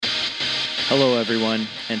Hello, everyone,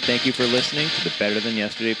 and thank you for listening to the Better Than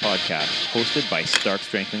Yesterday podcast, hosted by Stark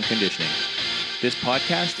Strength and Conditioning. This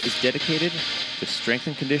podcast is dedicated to strength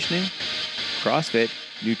and conditioning, CrossFit,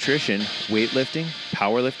 nutrition, weightlifting,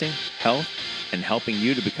 powerlifting, health, and helping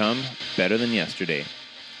you to become better than yesterday.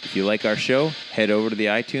 If you like our show, head over to the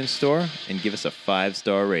iTunes store and give us a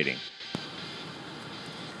 5-star rating.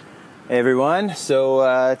 Hey, everyone.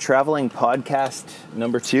 So, traveling podcast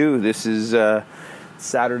number 2. This is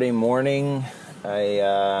Saturday morning.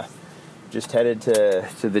 I just headed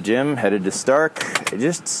to the gym, headed to Stark. I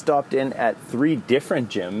just stopped in at 3 different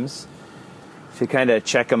gyms to kind of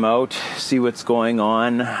check them out, see what's going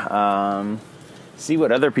on, see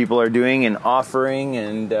what other people are doing and offering,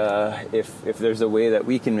 and if there's a way that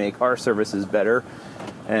we can make our services better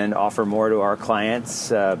and offer more to our clients,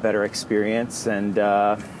 better experience. And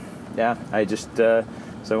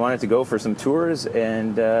so I wanted to go for some tours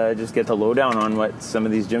and just get the lowdown on what some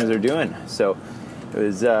of these gyms are doing. So it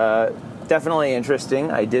was definitely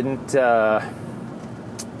interesting. I didn't get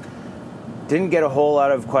a whole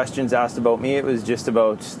lot of questions asked about me. It was just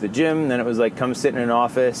about the gym. Then it was like, come sit in an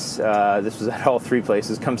office. This was at all 3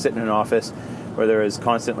 places. Come sit in an office where there was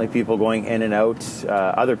constantly people going in and out,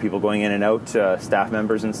 other people going in and out, staff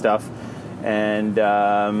members and stuff. And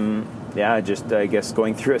I guess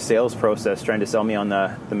going through a sales process, trying to sell me on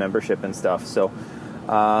the membership and stuff. So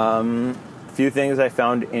a few things I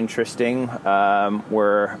found interesting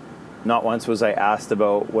were, not once was I asked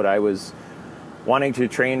about what I was wanting to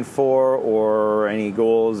train for or any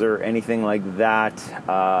goals or anything like that.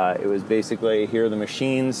 It was basically, here are the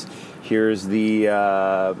machines, here's the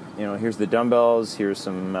here's the dumbbells, here's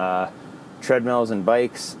some treadmills and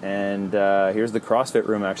bikes, and here's the CrossFit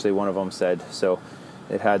room, actually, one of them said. So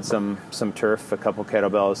it had some turf, a couple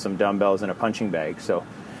kettlebells, some dumbbells, and a punching bag. So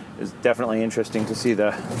it was definitely interesting to see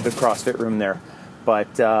the CrossFit room there.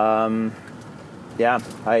 But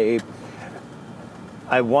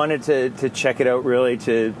I wanted to check it out, really,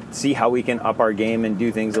 to see how we can up our game and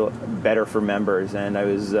do things better for members. And I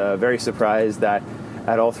was very surprised that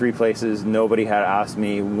at all 3 places, nobody had asked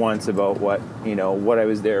me once about what I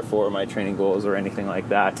was there for, my training goals, or anything like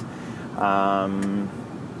that.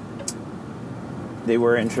 They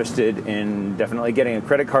were interested in definitely getting a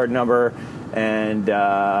credit card number and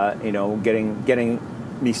getting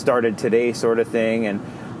me started today, sort of thing. And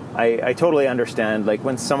I totally understand, like,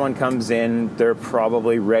 when someone comes in, they're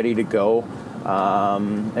probably ready to go.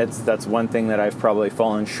 That's one thing that I've probably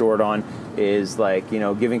fallen short on, is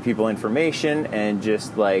giving people information and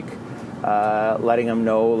just letting them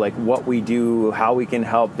know like what we do, how we can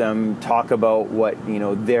help them, talk about what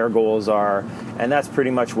their goals are. And that's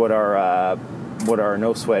pretty much what our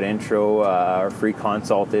No Sweat intro, our free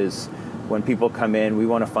consult is. When people come in, we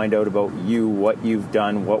want to find out about you, what you've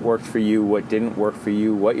done, what worked for you, what didn't work for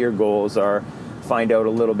you, what your goals are. Find out a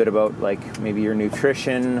little bit about maybe your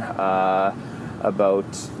nutrition, about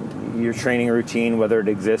your training routine, whether it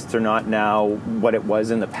exists or not now, what it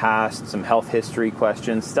was in the past, some health history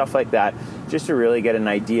questions, stuff like that, just to really get an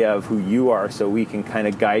idea of who you are, so we can kind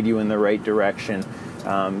of guide you in the right direction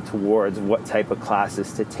towards what type of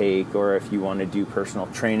classes to take, or if you want to do personal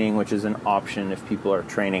training, which is an option if people are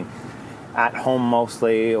training at home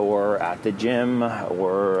mostly, or at the gym,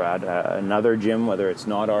 or at another gym, whether it's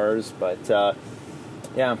not ours. But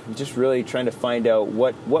just really trying to find out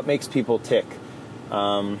what makes people tick.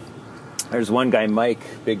 There's one guy,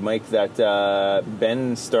 Big Mike, that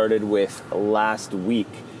Ben started with last week,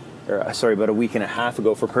 about a week and a half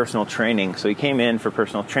ago, for personal training. So he came in for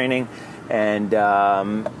personal training, and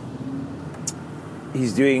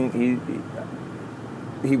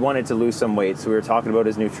he wanted to lose some weight. So we were talking about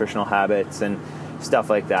his nutritional habits and stuff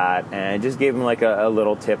like that, and just gave him a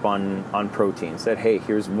little tip on protein. Said, hey,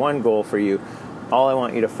 here's one goal for you. All I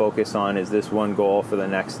want you to focus on is this one goal for the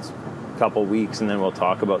next couple weeks, and then we'll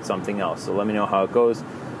talk about something else. So let me know how it goes.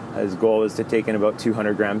 His goal was to take in about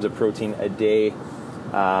 200 grams of protein a day.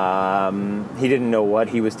 He didn't know what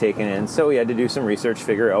he was taking in, so he had to do some research,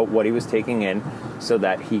 figure out what he was taking in, so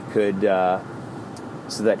that he could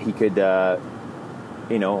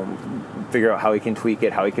figure out how he can tweak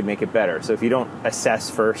it, how he could make it better. So if you don't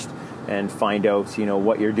assess first and find out,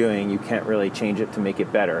 what you're doing, you can't really change it to make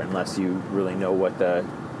it better unless you really know what the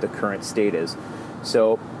current state is.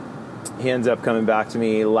 So he ends up coming back to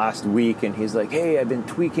me last week, and he's like, hey, I've been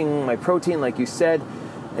tweaking my protein like you said.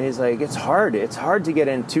 And he's like, it's hard to get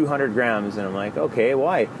in 200 grams. And I'm like, okay,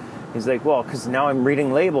 why? He's like, well, because now I'm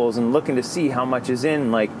reading labels and looking to see how much is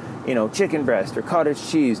in, chicken breast or cottage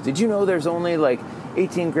cheese. Did you know there's only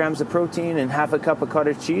 18 grams of protein and half a cup of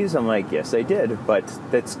cottage cheese? I'm like, yes, I did. But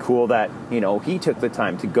that's cool that, he took the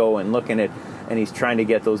time to go and look in it and he's trying to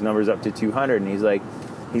get those numbers up to 200. And he's like,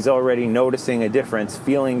 he's already noticing a difference,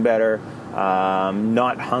 feeling better,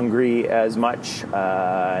 not hungry as much,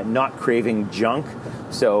 not craving junk.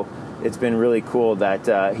 So it's been really cool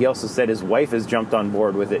that he also said his wife has jumped on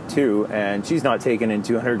board with it too, and she's not taking in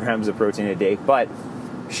 200 grams of protein a day, but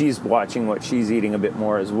she's watching what she's eating a bit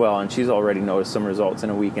more as well, and she's already noticed some results in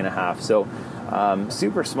a week and a half. So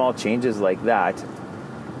super small changes like that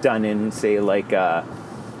done in, say, like a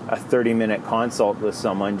 30-minute consult with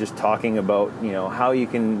someone, just talking about, you know, how you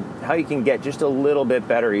can get just a little bit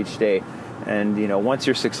better each day. And, you know, once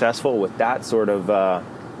you're successful with that sort of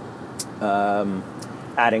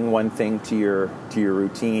adding one thing to your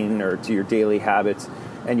routine or to your daily habits,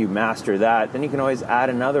 and you master that, then you can always add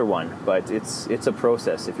another one. But it's a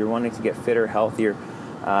process. If you're wanting to get fitter, healthier,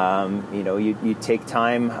 you know, you take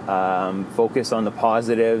time, focus on the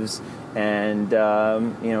positives, and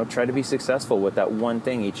you know, try to be successful with that one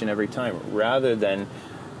thing each and every time, rather than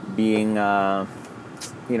being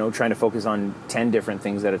you know, trying to focus on 10 different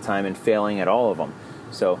things at a time and failing at all of them.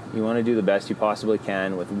 So you want to do the best you possibly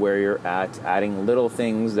can with where you're at, adding little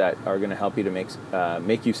things that are going to help you to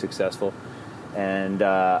make you successful. And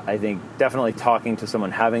I think definitely talking to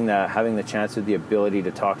someone, having the chance or the ability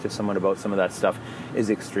to talk to someone about some of that stuff is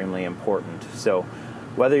extremely important. So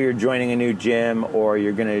whether you're joining a new gym or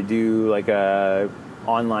you're going to do like a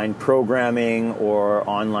online programming or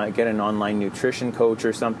get an online nutrition coach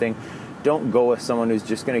or something, don't go with someone who's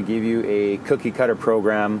just going to give you a cookie cutter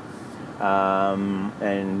program,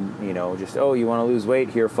 and, you know, just, oh, you want to lose weight,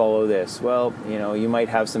 here, follow this. Well, you know, you might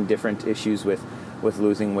have some different issues with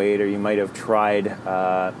losing weight, or you might have tried,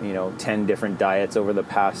 you know, 10 different diets over the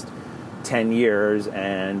past 10 years,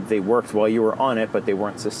 and they worked while you were on it, but they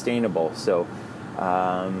weren't sustainable. So,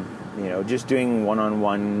 you know, just doing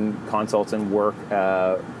one-on-one consults and work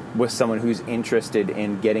with someone who's interested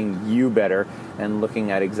in getting you better and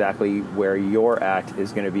looking at exactly where you're at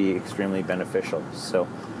is going to be extremely beneficial. So,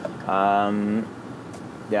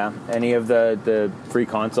 yeah, any of the free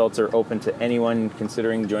consults are open to anyone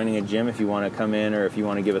considering joining a gym. If you want to come in, or if you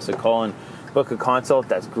want to give us a call and book a consult,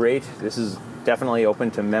 that's great. This is definitely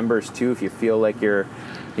open to members too. If you feel like you're,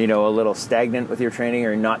 you know, a little stagnant with your training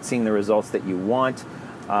or not seeing the results that you want,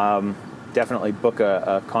 definitely book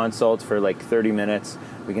a consult for like 30 minutes.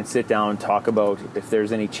 We can sit down, talk about if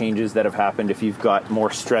there's any changes that have happened, if you've got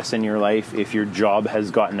more stress in your life, if your job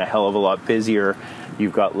has gotten a hell of a lot busier,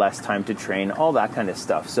 you've got less time to train, all that kind of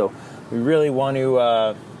stuff. So we really want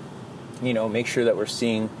to, you know, make sure that we're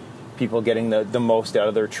seeing people getting the most out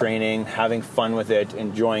of their training, having fun with it,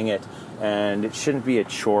 enjoying it, and it shouldn't be a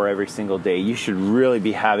chore every single day. You should really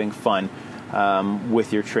be having fun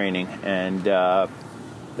with your training, and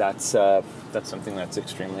that's something that's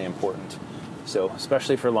extremely important. So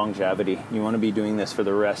especially for longevity, you want to be doing this for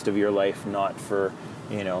the rest of your life, not for,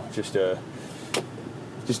 you know, just a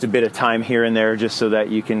bit of time here and there, just so that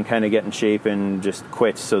you can kind of get in shape and just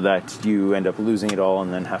quit, so that you end up losing it all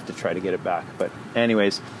and then have to try to get it back. But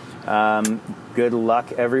anyways, good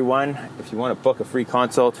luck, everyone. If you want to book a free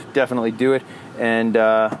consult, definitely do it, and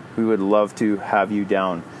we would love to have you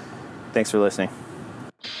down. Thanks for listening.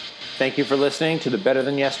 Thank you for listening to the Better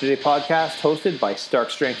Than Yesterday podcast, hosted by Stark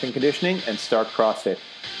Strength and Conditioning and Stark CrossFit.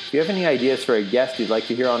 If you have any ideas for a guest you'd like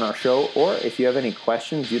to hear on our show, or if you have any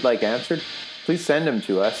questions you'd like answered, please send them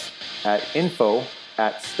to us at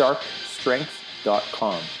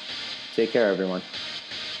info@starkstrength.com. Take care, everyone.